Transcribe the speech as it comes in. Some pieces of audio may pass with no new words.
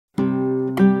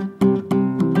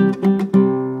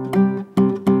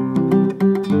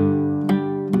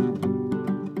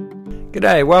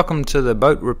G'day, welcome to the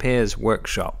Boat Repairs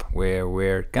Workshop, where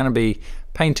we're going to be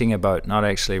painting a boat, not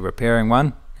actually repairing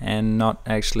one, and not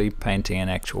actually painting an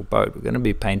actual boat. We're going to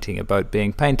be painting a boat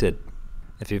being painted.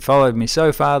 If you've followed me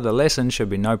so far, the lesson should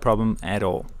be no problem at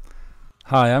all.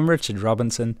 Hi, I'm Richard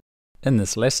Robinson. In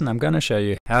this lesson I'm going to show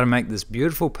you How to make this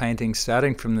beautiful painting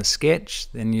starting from the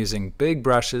sketch, then using big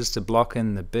brushes to block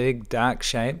in the big dark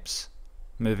shapes,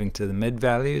 moving to the mid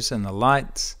values and the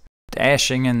lights,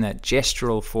 dashing in that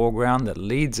gestural foreground that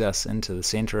leads us into the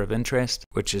center of interest,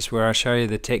 which is where I show you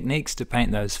the techniques to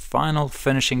paint those final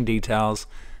finishing details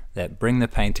that bring the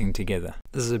painting together.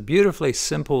 This is a beautifully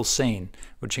simple scene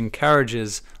which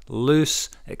encourages loose,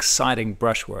 exciting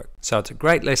brushwork. So it's a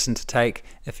great lesson to take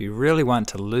if you really want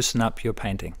to loosen up your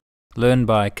painting. Learn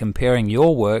by comparing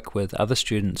your work with other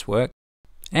students' work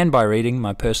and by reading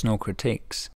my personal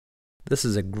critiques. This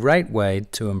is a great way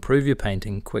to improve your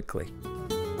painting quickly.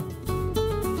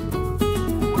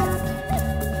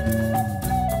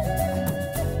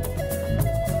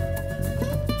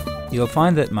 You'll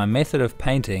find that my method of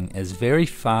painting is very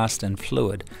fast and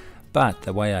fluid, but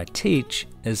the way I teach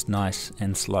is nice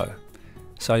and slow.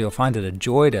 So you'll find it a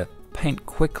joy to paint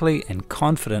quickly and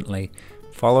confidently,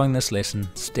 following this lesson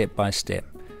step by step,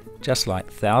 just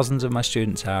like thousands of my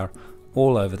students are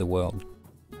all over the world.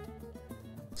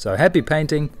 So happy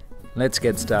painting, let's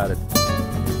get started.